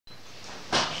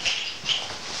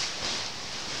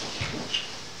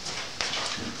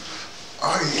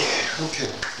Oh yeah, okay.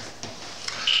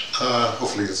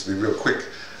 Hopefully this will be real quick.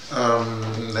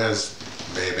 As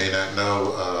may not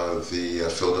know, the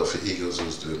Philadelphia Eagles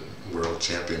was the world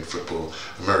champion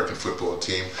American football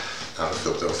team out of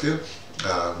Philadelphia.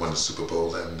 Won the Super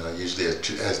Bowl, and usually,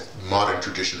 as modern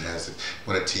tradition has it,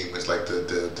 when a team is like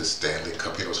the Stanley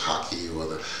Cup, it's hockey or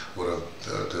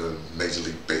the Major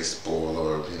League Baseball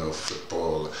or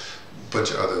football, a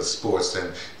bunch of other sports,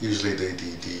 then usually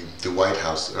the White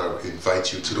House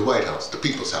invites you to the White House, the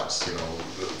People's House,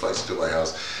 invites you to the White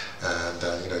House,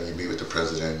 and you meet with the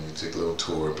president, you take a little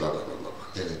tour, blah blah blah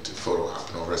blah, and you photo op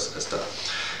and all the rest of that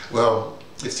stuff. Well,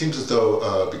 it seems as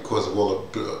though because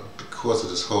of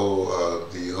this whole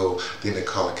the whole thing that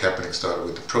Colin Kaepernick started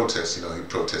with the protests, he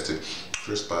protested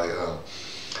first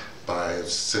by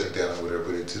sitting down or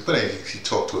whatever it is. But anyway, he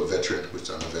talked to a veteran, which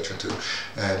I'm a veteran too,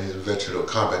 and he's a veteran or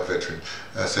combat veteran.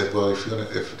 I said, well, if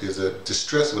there's a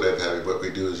distress or whatever, what we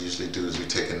usually do is we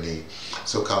take a knee.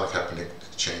 So Colin Kaepernick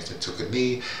changed and took a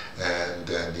knee, and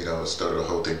then started a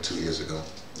whole thing 2 years ago.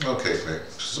 Okay,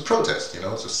 it's a protest,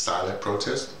 it's a silent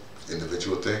protest,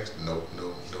 individual things, no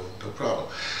problem.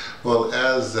 Well,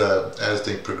 as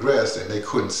they progressed and they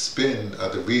couldn't spin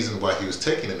the reason why he was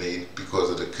taking a knee because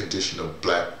of the condition of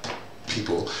black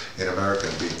people in America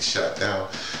being shot down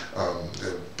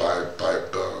by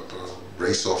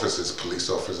race officers, police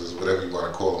officers, whatever you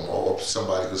want to call them, or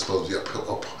somebody who's supposed to be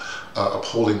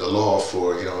upholding the law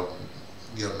for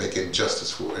making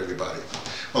justice for everybody.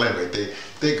 Well, anyway,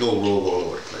 they go rogue all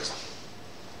over the place.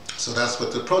 So that's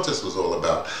what the protest was all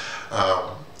about.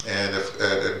 And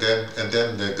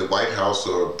then the White House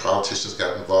or politicians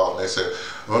got involved, and they said,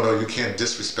 "Oh no, you can't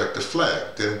disrespect the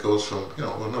flag." Then it goes from,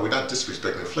 well, no, we're not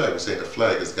disrespecting the flag. We're saying the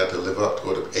flag has got to live up,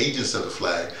 or the agents of the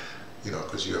flag,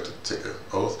 because you have to take an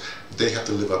oath. They have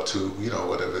to live up to,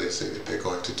 whatever they say that they're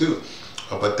going to do.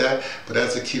 But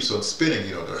as it keeps on spinning,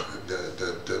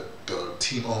 the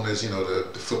team owners,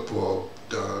 the football,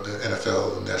 the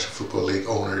NFL, the National Football League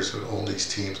owners who own these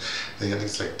teams, I think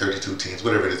it's like 32 teams,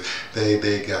 whatever it is,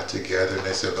 they got together and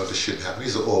they said, no, this shouldn't happen.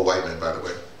 These are all white men, by the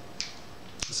way.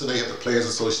 So they have the Players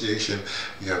Association,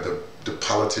 you have the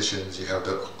politicians, you have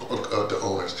the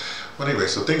owners. Well, anyway,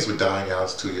 so things were dying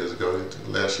out 2 years ago.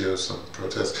 Last year, some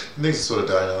protests. And things are sort of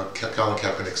dying out. Colin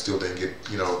Kaepernick still didn't get,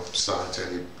 signed to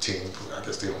any team. I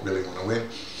guess they don't really want to win.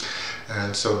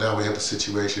 And so now we have the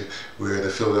situation where the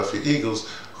Philadelphia Eagles,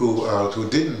 who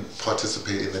didn't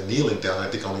participate in the kneeling down, I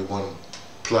think only one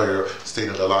player stayed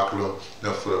in the locker room.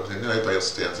 Everybody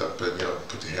else stands up and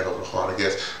put their hand over the heart. I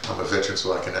guess I'm a veteran,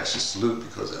 so I can actually salute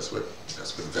because that's what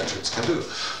veterans can do.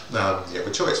 You have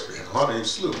a choice. In the heart, you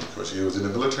salute because you was in the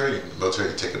military. In the military,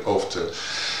 you take an oath to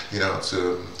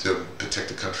protect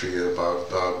the country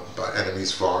by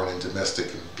enemies, foreign and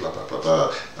domestic, and blah blah blah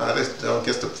blah. I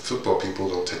guess the football people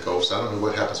don't take oaths. I don't know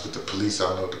what happens with the police. I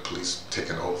don't know if the police take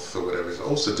an oath or whatever.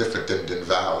 Oaths are different than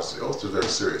vows. The oaths are very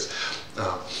serious. In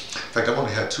fact, I've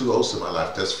only had 2 oaths in my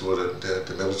life. That's for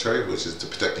the military, which is to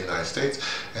protect the United States,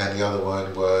 and the other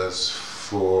one was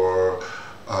for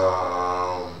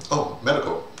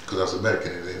medical, because I was a medic,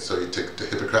 and so you take the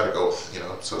Hippocratic Oath,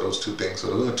 so those 2 things. So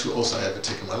those are 2 oaths I ever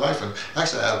taken in my life, and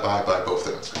actually I abide by both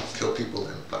of them. So kill people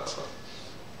and blah blah blah.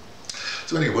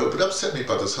 So anyway, what upset me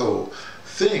about this whole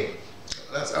thing,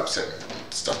 that's upsetting me,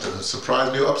 stuff doesn't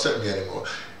surprise me or upset me anymore,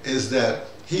 is that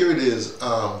here it is,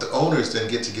 the owners then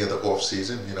get together off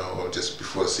season, or just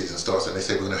before the season starts, and they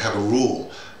say, we're going to have a rule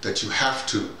that you have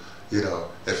to,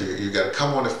 if you got to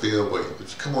come on the field,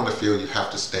 if you come on the field, you have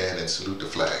to stand and salute the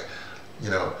flag,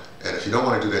 and if you don't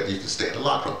want to do that, you can stay in the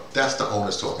locker room. That's the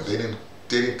owners talking. They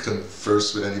didn't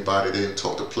converse with anybody. They didn't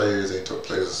talk to players. They didn't talk to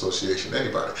Players Association,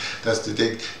 anybody.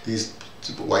 These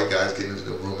white guys get into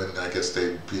the room, and I guess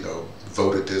they,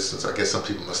 voted this. And so I guess some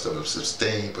people must have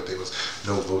abstained, but there was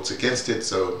no votes against it.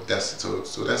 So that's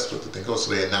what the thing goes.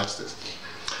 So they announced this,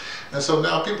 and so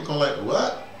now people going like,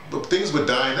 what? But things were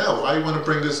dying out. Why you want to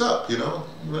bring this up? Well,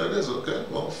 it is okay.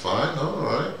 Well, fine. All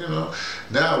right.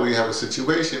 Now we have a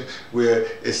situation where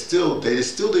they still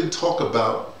didn't talk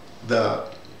about the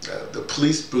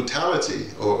police brutality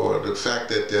or the fact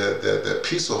that the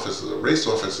peace officers or race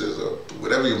officers or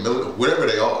whatever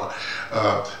they are,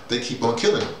 they keep on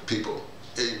killing people.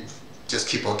 They just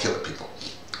keep on killing people.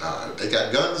 They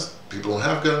got guns. People don't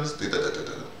have guns.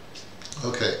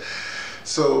 Okay,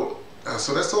 so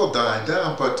that's all dying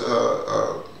down. But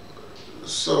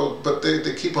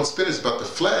they keep on spinning about the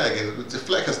flag, and the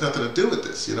flag has nothing to do with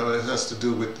this. It has to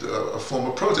do with a form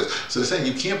of protest. So they're saying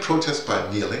you can't protest by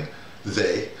kneeling.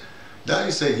 Now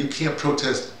you say you can't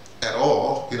protest at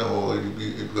all,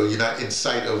 you're not in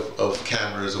sight of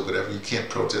cameras or whatever, you can't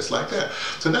protest like that.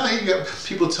 So now you have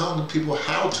people telling people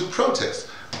how to protest.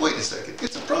 Wait a second,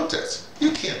 it's a protest.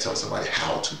 You can't tell somebody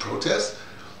how to protest.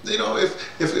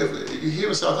 If here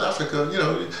in South Africa,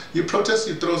 you protest,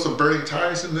 you throw some burning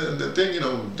tires in the thing,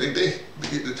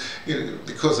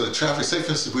 because of the traffic. Say,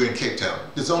 for instance, we're in Cape Town.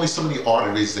 There's only so many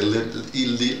arteries that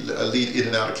lead in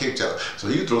and out of Cape Town. So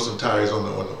you throw some tires on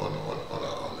the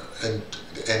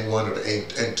N1 or the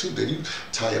N2, then you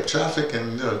tie up traffic,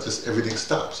 and just everything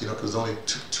stops. Because there's only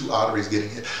two arteries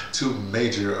getting in, two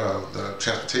major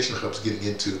transportation hubs getting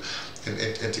into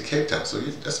Cape Town. So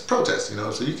that's a protest,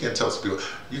 so you can't tell people,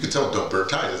 you can tell them don't burn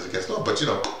tires against law, but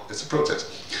it's a protest.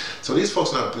 So these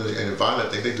folks are not doing any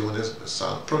violent thing, they're doing this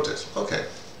silent protest. Okay.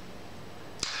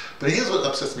 But here's what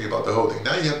upsets me about the whole thing.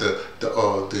 Now you have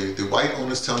the white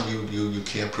owners telling you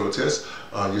can't protest.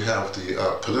 You have the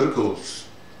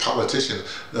politicians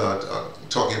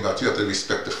talking about you have to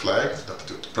respect the flag, nothing to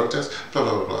do with the protest, blah,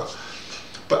 blah, blah, blah.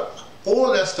 But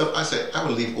all of that stuff, I said, I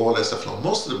would leave all that stuff alone.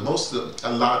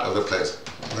 A lot of the players,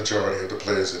 majority of the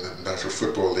players in the National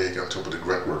Football League, on top of the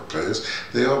grunt work players,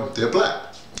 they're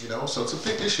black, so it's a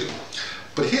big issue.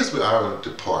 But here's where I would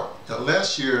depart. Now,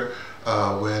 last year,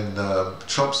 when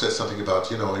Trump said something about,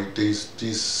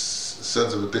 these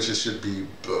sons of a bitches should be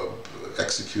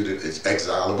executed,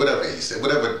 exiled, or whatever he said,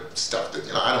 whatever stuff that,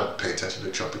 I don't pay attention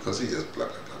to Trump because he just blah,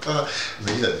 blah, blah. I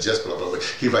mean, he doesn't just blah, blah, blah.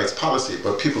 He writes policy,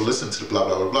 but people listen to the blah,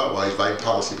 blah, blah, blah while he's writing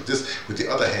policy. But this, with the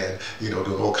other hand,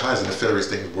 doing all kinds of nefarious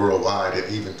things worldwide and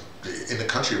even in the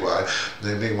countrywide. And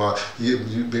then meanwhile,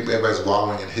 everybody's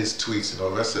wallowing in his tweets and all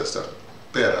the rest of that stuff.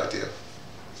 Bad idea.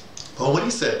 Well, when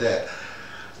he said that,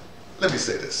 let me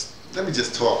say this. Let me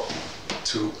just talk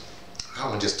to, I don't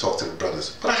want to just talk to the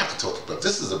brothers, but I have to talk to the brothers.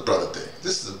 This is a brother thing.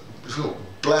 This is a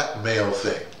black male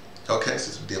thing. Okay,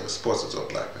 since we're dealing with sports, it's all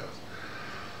black males.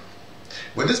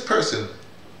 When this person,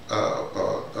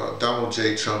 Donald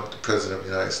J. Trump, the President of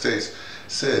the United States,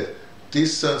 said,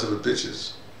 these sons of a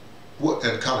bitches,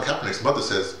 and Colin Kaepernick's mother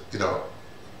says,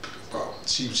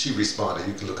 she responded,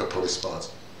 you can look up her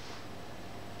response.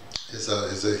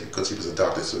 Because he was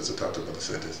adopted, so his adopted mother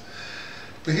said this.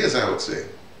 But here's how I would say.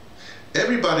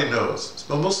 Everybody knows,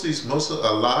 a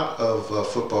lot of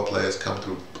football players come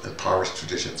through impoverished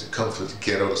traditions and come from the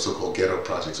ghetto, the so-called ghetto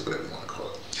projects, or whatever you want to call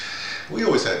it. We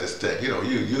always had this thing,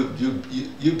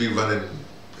 you'd be running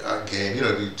a game,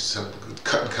 do some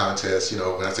cutting contests,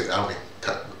 when I say, I don't mean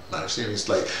cutting, it's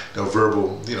like,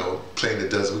 verbal, playing the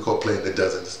dozen, we call it playing the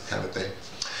dozens kind of thing.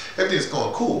 Everything's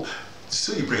going cool.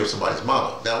 So you bring up somebody's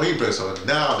mama. Now when you bring someone,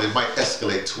 now they might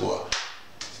escalate to a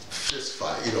fist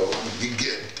fight, you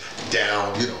get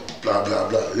down, blah, blah,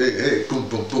 blah. Hey, boom,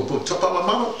 boom, boom, boom. Talk about my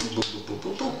mama, boom, boom, boom, boom,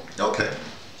 boom, boom. Okay.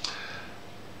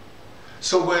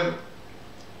 So when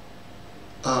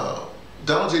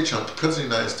Donald J. Trump, the President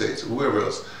of the United States, or whoever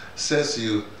else, says to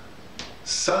you,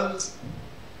 sons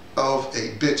of a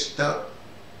bitch. Now,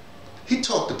 he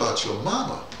talked about your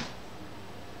mama.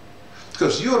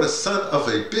 Because you're the son of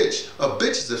a bitch. A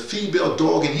bitch is a female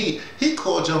dog in heat. He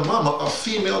called your mama a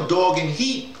female dog in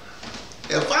heat.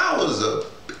 If I was a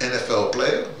NFL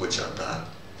player, which I'm not,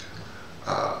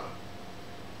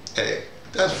 hey,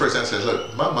 that's the first time I said,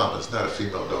 look, my mama's not a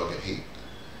female dog in heat.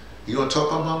 You want to talk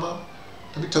about my mama?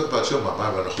 Let me talk about your mama.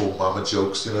 I run the whole mama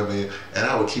jokes, you know what I mean? And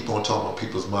I would keep on talking about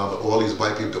people's mama, all these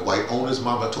white people, the white owners'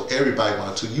 mama, to everybody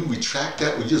mama. Until you retract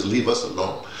that, or you just leave us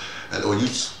alone. Or you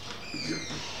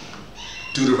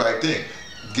do the right thing.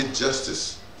 Get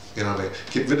justice. You know what I mean?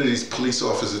 Get rid of these police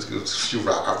officers.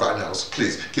 Right now,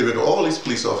 please get rid of all these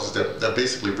police officers that are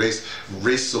basically race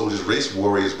soldiers, race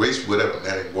warriors, race whatever,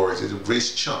 not even warriors, they're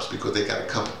race chumps because they got to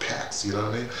come in packs. You know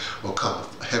what I mean? Or come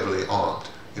heavily armed.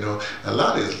 A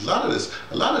lot of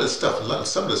this stuff.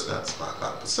 Some of this not a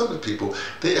lot, but some of the people,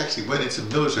 they actually went into the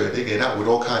military and they get out with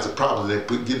all kinds of problems. They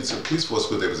get into the police force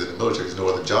because they was in the military. There's no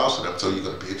other jobs for them, so you're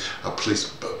going to be a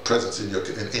police presence in a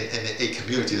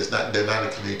community they're not a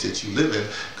community that you live in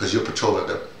because you're patrolling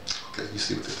them. Okay, you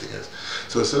see what the thing is.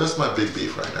 So that's my big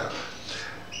beef right now.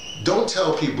 Don't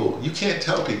tell people. You can't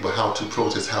tell people how to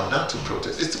protest, how not to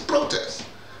protest. It's a protest,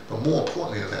 but more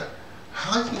importantly than that.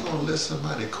 How you gonna let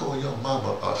somebody call your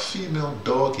mama a female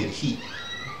dog in heat?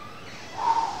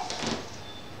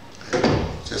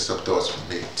 Just some thoughts from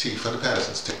me. T from the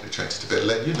Pattersons, taking the trenches to bed,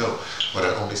 letting you know what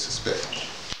I only suspect.